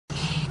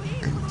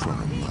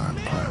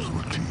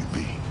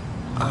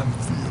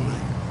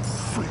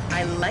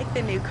like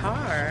the new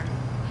car.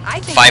 I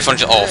think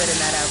 500. you look Oh, good in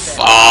that outfit.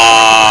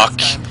 fuck.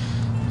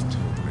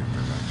 Totally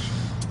production.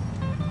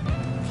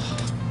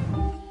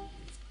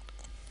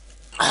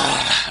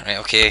 Right,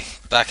 okay.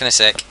 Back in a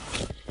sec.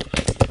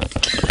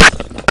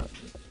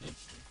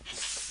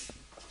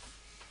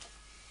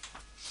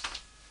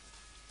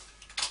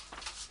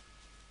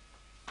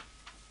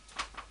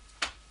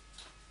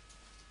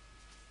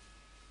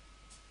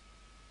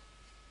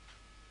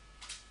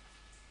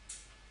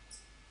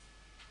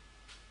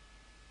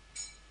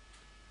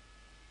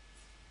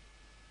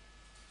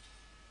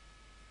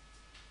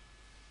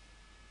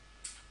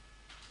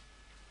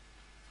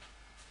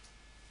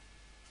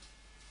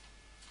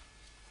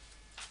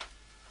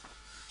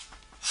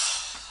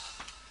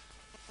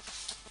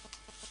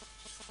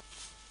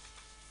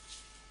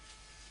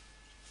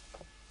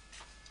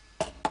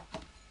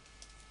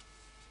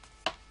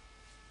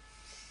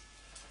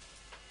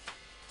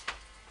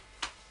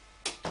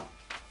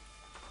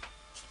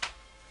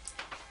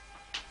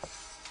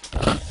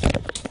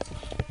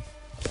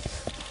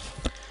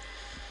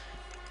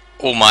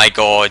 Oh my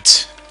god.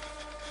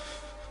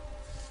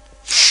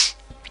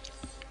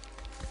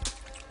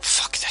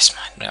 Fuck this,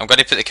 man. Right, I'm going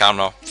to put the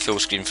camera full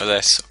screen for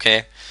this,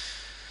 okay?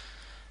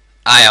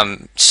 I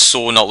am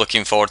so not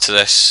looking forward to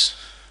this.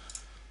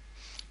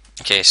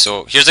 Okay,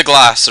 so here's the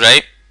glass,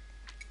 right?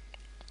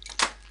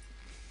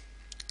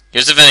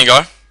 Here's the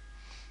vinegar.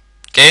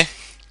 Okay?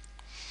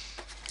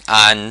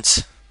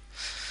 And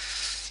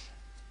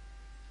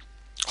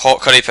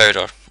hot curry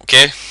powder,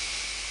 okay?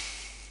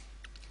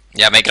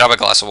 Yeah, I might grab a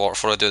glass of water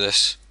before I do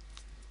this.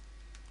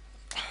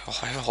 Oh,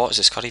 how hot is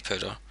this curry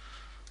powder?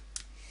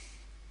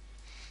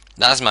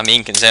 That's my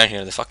main concern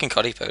here, the fucking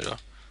curry powder.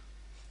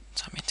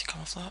 Is that meant to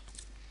come off that?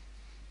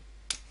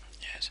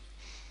 Yes.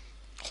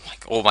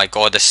 Oh my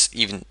god, this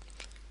even...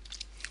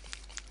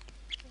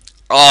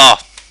 Oh!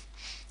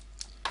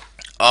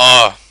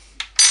 Oh!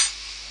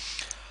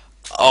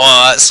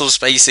 Oh, that's so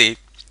spicy.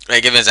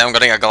 Right, give me a second, I'm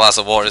gonna get a glass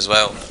of water as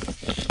well.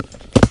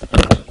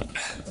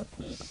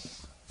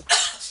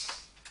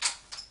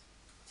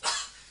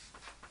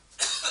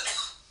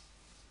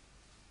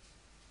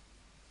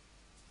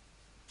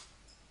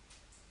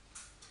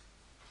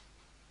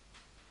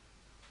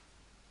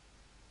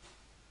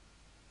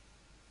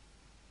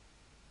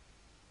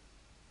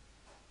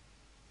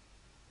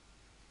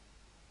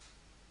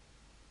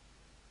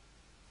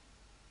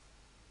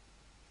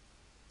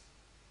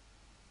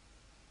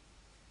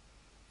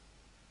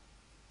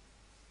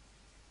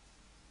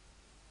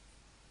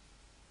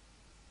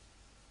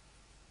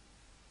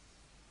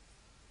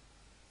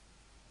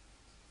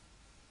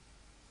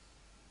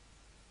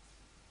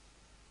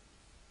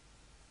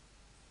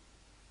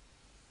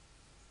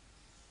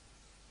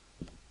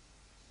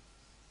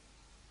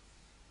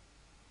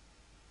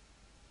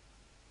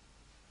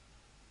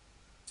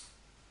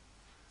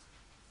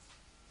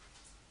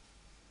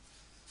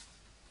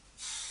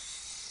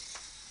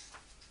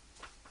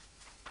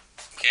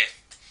 Okay.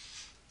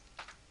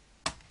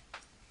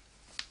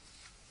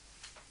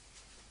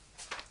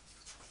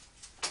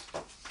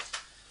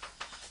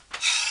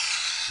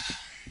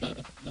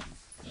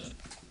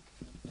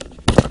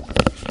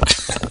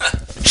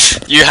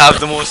 You have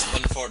the most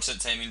unfortunate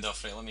timing,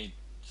 Duff. Right, let me...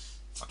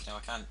 Fucking hell,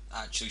 I can't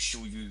actually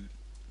show you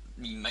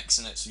me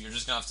mixing it, so you're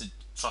just gonna have to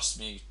trust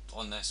me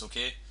on this,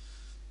 okay?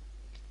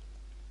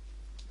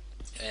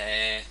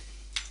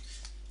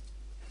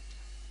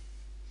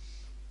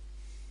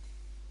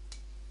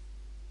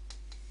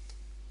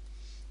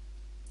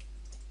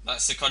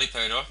 That's the curry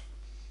powder.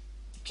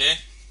 Okay?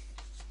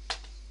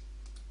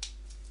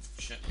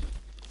 Shit.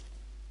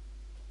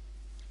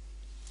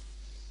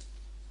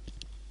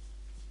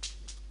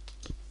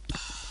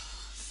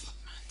 Fuck,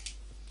 man.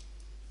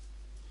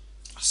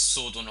 I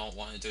so do not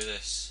want to do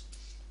this.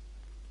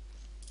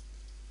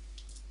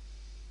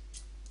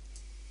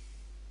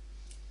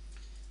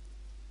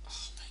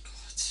 Oh my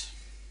god.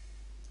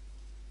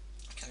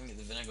 I can't get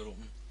the vinegar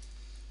open.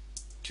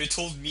 Who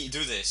told me to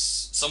do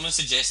this? Someone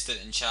suggested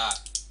it in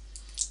chat.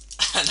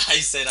 And I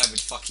said I would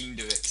fucking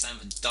do it because I'm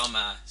a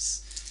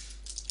dumbass.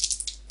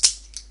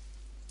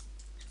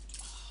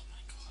 Oh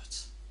my god.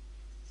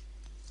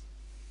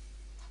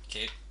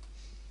 Okay.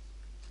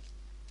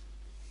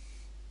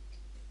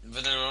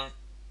 Vinegar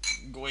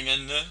going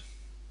in there.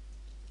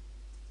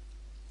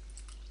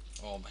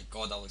 Oh my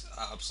god, that looks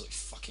absolutely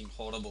fucking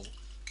horrible.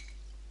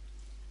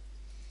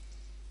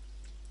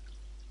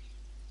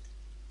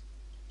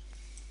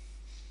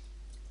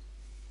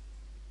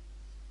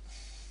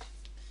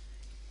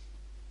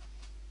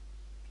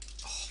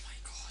 Oh my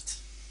god.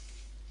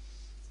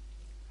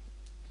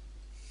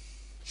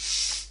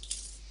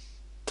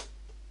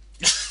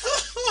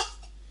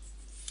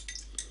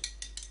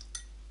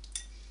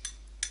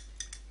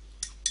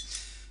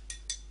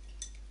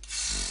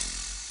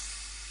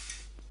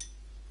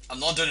 I'm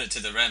not doing it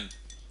to the rim.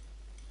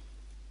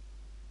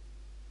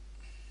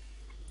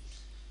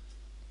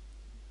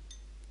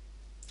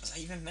 Is that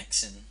even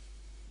mixing?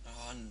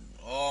 Oh,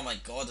 oh my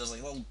god, there's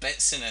like little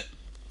bits in it.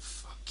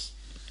 Fuck.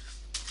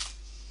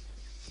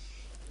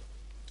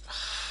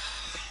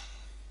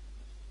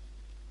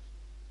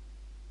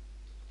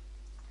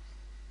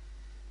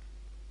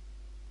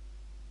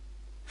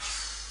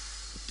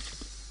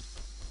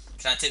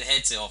 Can I take the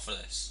headset off for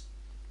this?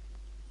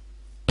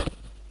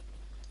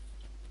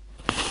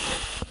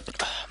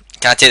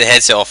 Can I take the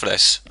headset off for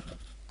this?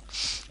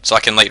 So I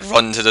can like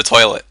run to the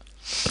toilet.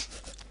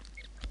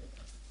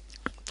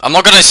 I'm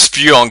not gonna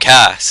spew on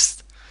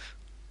cast.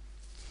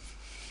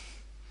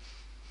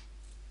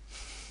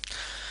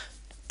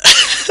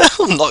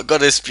 I'm not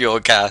gonna spew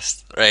on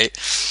cast, right?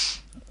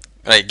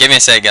 Right, give me a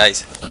sec,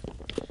 guys.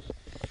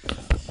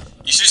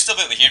 You should still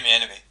be able to hear me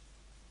anyway.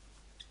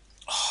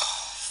 Oh,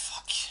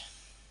 fuck.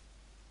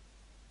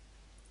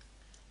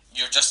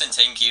 You're just in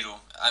time, Kiro.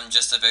 I'm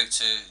just about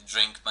to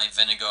drink my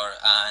vinegar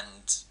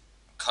and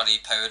curry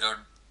powder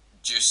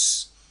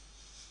juice.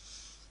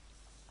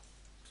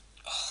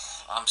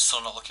 Oh, I'm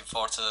so not looking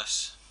forward to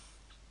this.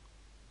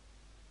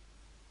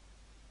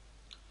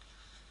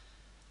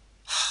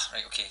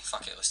 Right, okay,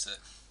 fuck it, let's do it.